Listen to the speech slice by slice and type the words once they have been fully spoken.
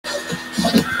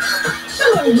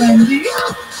Wendy.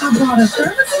 I brought a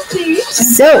service of tea.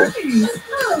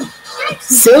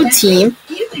 So team,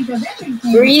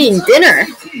 we're eating dinner.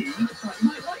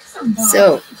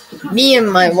 So, me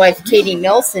and my wife Katie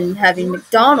Nelson having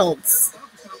McDonald's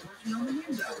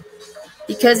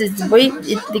because it's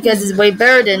way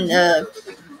better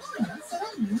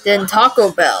than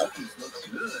Taco Bell.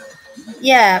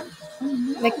 Yeah,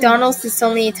 McDonald's is so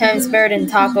many times better than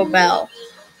Taco Bell.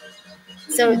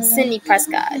 So it's Sydney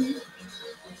Prescott.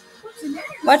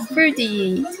 What food do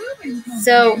you eat?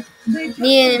 So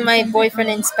me and my boyfriend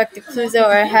Inspector Clouseau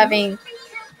are having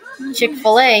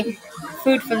Chick-fil-A,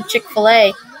 food from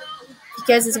Chick-fil-A,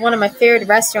 because it's one of my favorite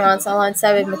restaurants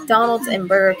alongside with McDonald's and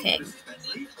Burger King.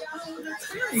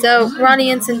 So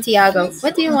Ronnie and Santiago,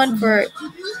 what do you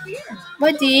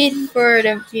eat for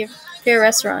the favorite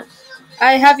restaurant?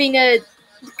 I'm having a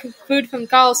food from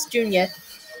Carl's Jr.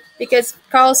 because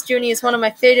Carl's Jr. is one of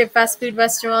my favorite fast food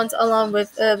restaurants along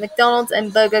with McDonald's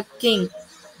and Burger King.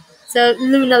 So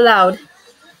Luna Loud.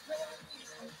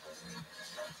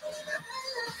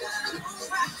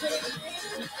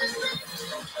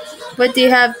 What do you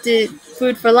have to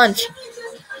food for lunch?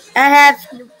 I have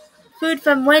food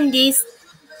from Wendy's,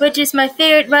 which is my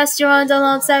favorite restaurant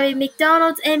alongside with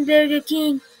McDonald's and Burger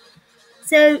King.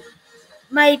 So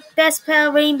my best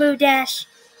pal Rainbow Dash.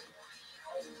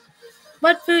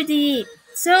 What food do you eat?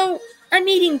 So I'm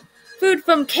eating food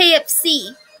from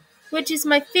KFC, which is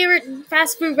my favorite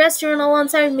fast food restaurant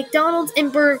alongside with McDonald's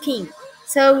and Burger King.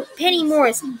 So Penny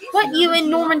Morris, what you and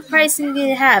Norman Price do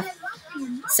you have?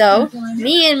 So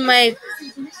me and my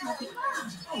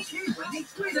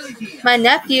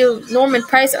nephew Norman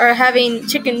Price are having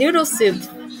chicken noodle soup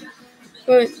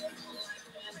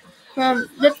from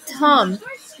Lip Tom.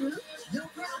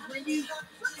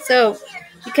 So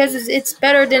because it's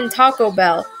better than Taco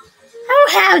Bell. Oh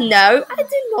hell no! I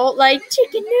do not like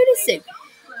chicken noodle soup.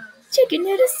 Chicken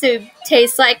noodle soup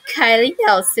tastes like Kylie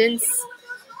Nelson's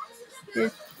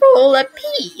full of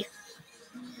pee.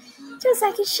 Just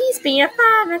like if she's being a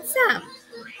fire and some.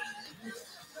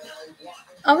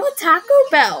 I want Taco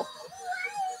Bell.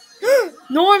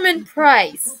 Norman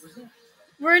Price.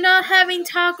 We're not having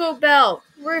Taco Bell.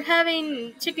 We're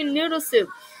having chicken noodle soup.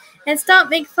 And stop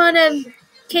making fun of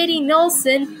Katie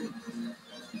Nelson,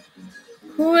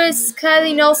 who is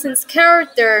Kylie Nelson's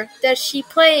character that she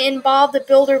played in Bob the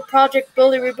Builder Project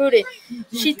Builder Rebooted.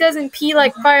 She doesn't pee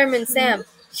like Fireman Sam.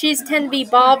 She's tend to be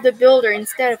Bob the Builder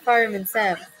instead of Fireman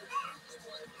Sam.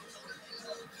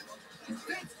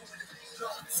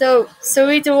 So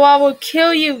Itawa will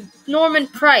kill you, Norman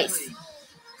Price.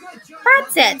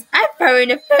 That's it. I'm throwing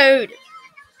the food.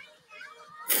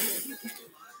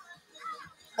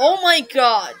 Oh my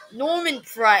god, Norman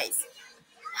Price.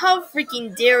 How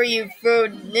freaking dare you throw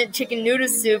chicken noodle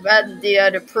soup at the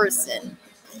other person?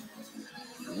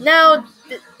 Now,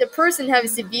 the person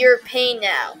has severe pain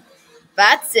now.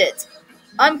 That's it.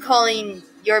 I'm calling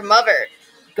your mother.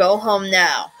 Go home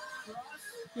now.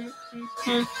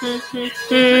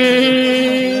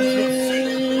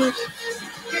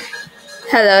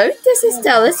 Hello, this is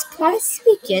Dallas Price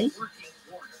speaking.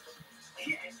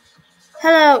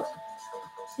 Hello,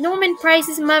 Norman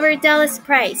Price's mother, Dallas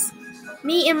Price.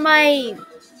 Me and my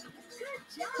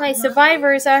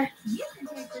survivors are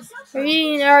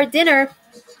eating our dinner,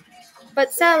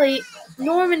 but sadly,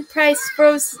 Norman Price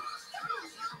throws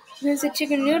a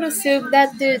chicken noodle soup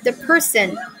at the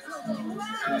person.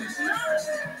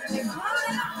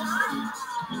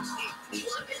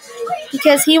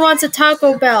 Because he wants a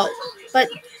Taco Bell, but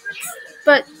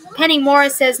Penny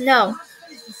Morris says no.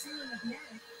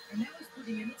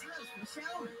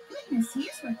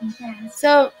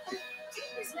 So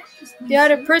the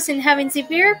other person having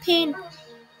severe pain.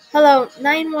 Hello,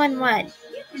 911.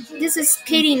 This is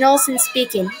Katie Nelson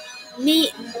speaking.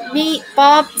 Me,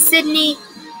 Bob, Sydney,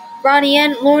 Ronnie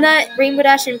Ann, Luna, Rainbow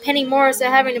Dash, and Penny Morris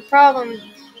are having a problem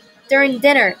during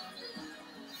dinner.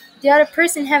 The other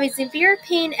person having severe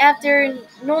pain after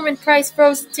Norman Price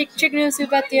throws chicken noodle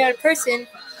soup at the other person.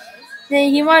 Then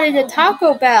he wanted a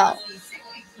Taco Bell.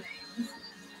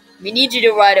 We need you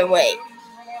to right away.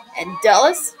 And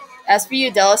Dallas? As for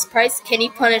you, Dallas Price, can you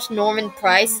punish Norman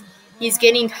Price? He's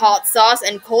getting hot sauce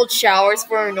and cold showers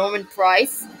for Norman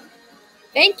Price.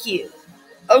 Thank you.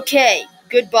 Okay,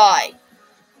 goodbye.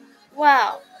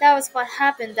 Wow, that was what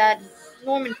happened, that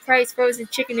Norman Price throws a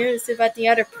chicken noodle soup at the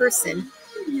other person.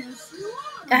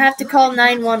 I have to call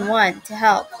 911 to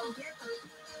help.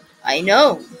 I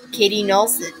know, Katie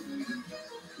Nelson.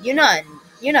 You're not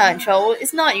in trouble.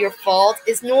 It's not your fault.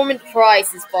 It's Norman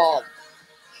Price's fault.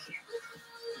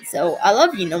 So I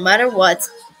love you no matter what.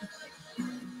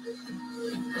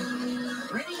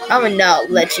 I will not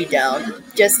let you down.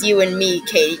 Just you and me,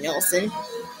 Katie Nelson.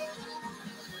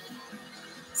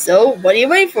 So, what are you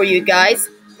waiting for, you guys?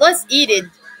 Let's eat it.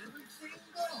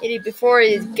 Eat it before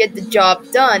we get the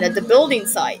job done at the building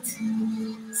site.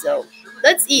 So,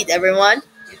 let's eat, everyone.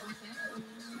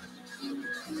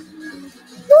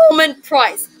 Norman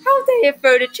Price, how dare you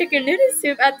throw the chicken noodle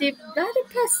soup at the bad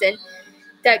person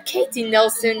that Katie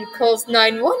Nelson calls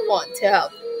 911 to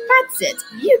help? That's it.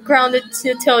 You're grounded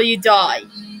till you die.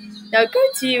 Now go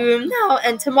to your room now,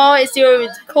 and tomorrow is your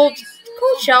cold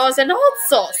showers and hot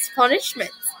sauce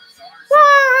punishment. Wah!